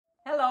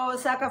Hello,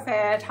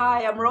 Sakafete.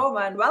 Hi, I'm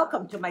Roman.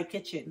 Welcome to my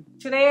kitchen.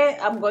 Today,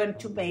 I'm going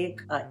to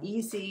make an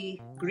easy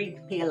Greek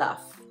pilaf.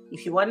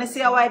 If you want to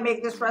see how I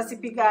make this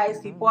recipe, guys,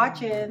 keep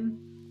watching.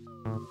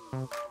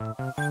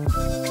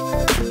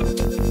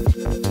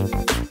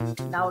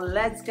 Now,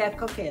 let's get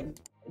cooking.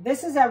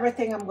 This is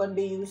everything I'm going to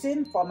be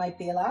using for my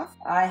pilaf.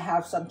 I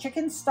have some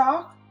chicken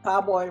stock,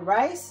 parboiled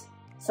rice,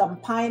 some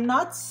pine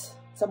nuts,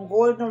 some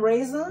golden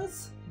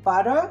raisins,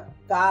 butter,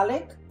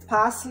 garlic,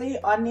 parsley,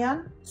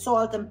 onion,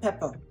 salt, and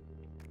pepper.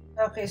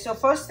 Okay, so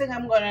first thing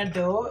I'm gonna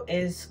do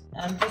is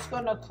I'm just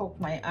gonna cook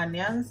my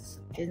onions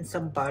in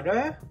some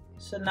butter.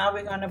 So now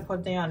we're gonna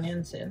put the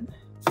onions in.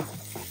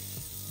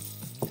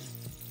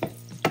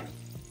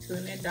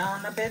 Turn it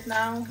down a bit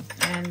now,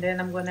 and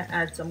then I'm gonna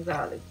add some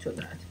garlic to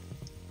that.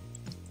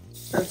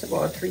 That's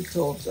about 3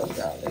 cloves of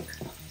garlic.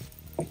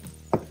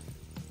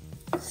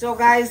 So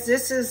guys,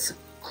 this is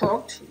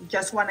cooked. You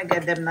just wanna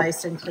get them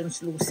nice and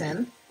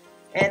translucent.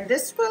 And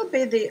this will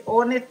be the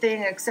only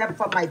thing except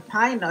for my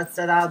pine nuts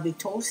that I'll be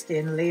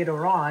toasting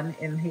later on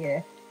in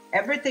here.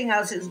 Everything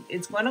else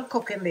it's going to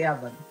cook in the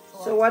oven.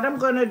 So what I'm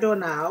going to do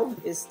now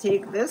is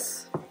take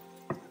this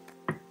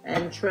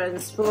and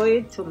transfer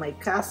it to my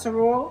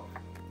casserole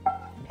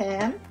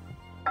pan.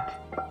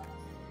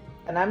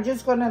 And I'm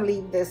just going to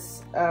leave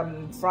this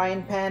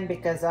frying pan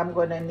because I'm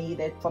going to need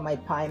it for my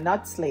pine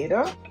nuts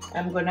later.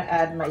 I'm going to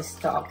add my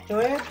stock to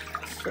it.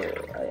 So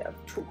I have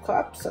 2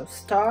 cups of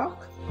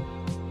stock.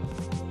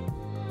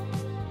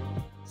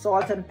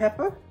 Salt and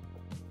pepper,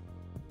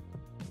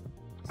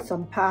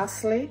 some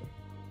parsley.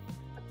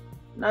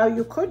 Now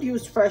you could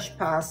use fresh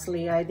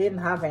parsley. I didn't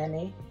have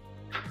any,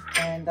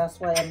 and that's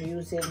why I'm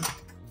using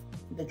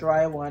the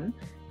dry one.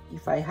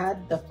 If I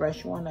had the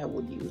fresh one, I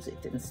would use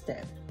it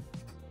instead.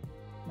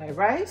 My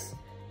rice,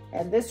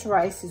 and this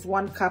rice is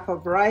 1 cup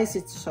of rice.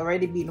 It's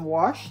already been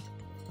washed.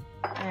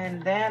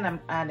 And then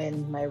I'm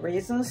adding my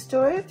raisins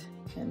to it,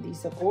 and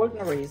these are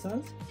golden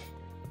raisins.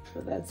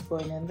 So that's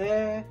going in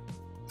there.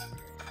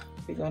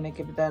 We're going to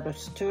give that a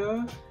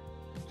stir.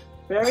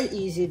 Very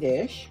easy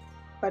dish,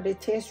 but it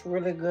tastes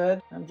really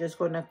good. I'm just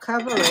going to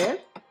cover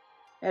it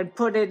and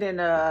put it in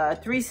a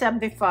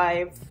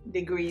 375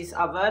 degrees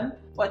oven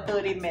for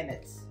 30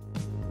 minutes.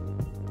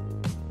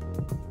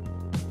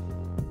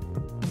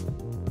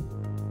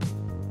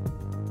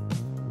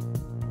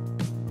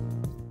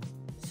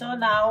 So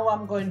now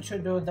I'm going to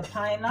do the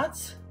pine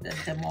nuts. Get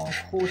them all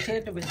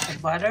coated with the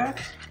butter.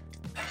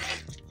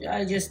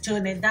 I just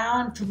turn it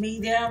down to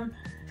medium.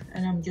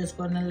 And I'm just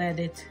gonna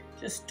let it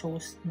just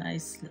toast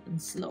nice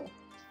and slow.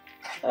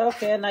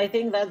 Okay, and I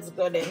think that's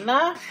good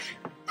enough.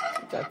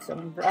 Got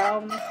some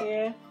brown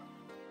here.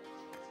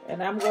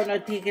 And I'm gonna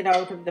take it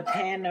out of the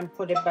pan and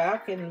put it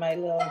back in my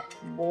little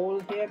bowl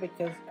here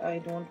because I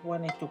don't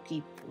want it to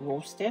keep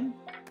roasting.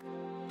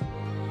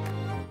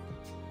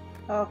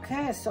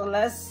 Okay, so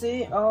let's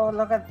see. Oh,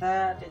 look at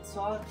that, it's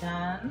all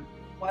done.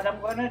 What I'm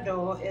gonna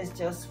do is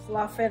just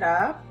fluff it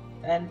up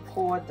and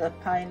pour the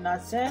pine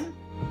nuts in.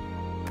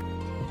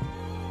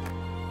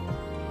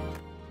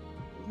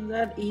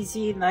 That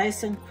easy,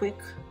 nice and quick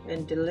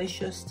and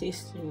delicious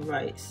tasting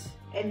rice.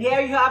 And here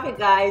you have it,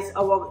 guys,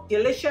 our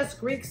delicious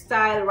Greek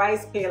style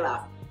rice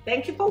pilaf.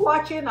 Thank you for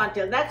watching.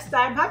 Until next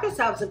time, have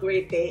yourselves a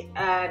great day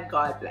and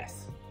God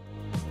bless.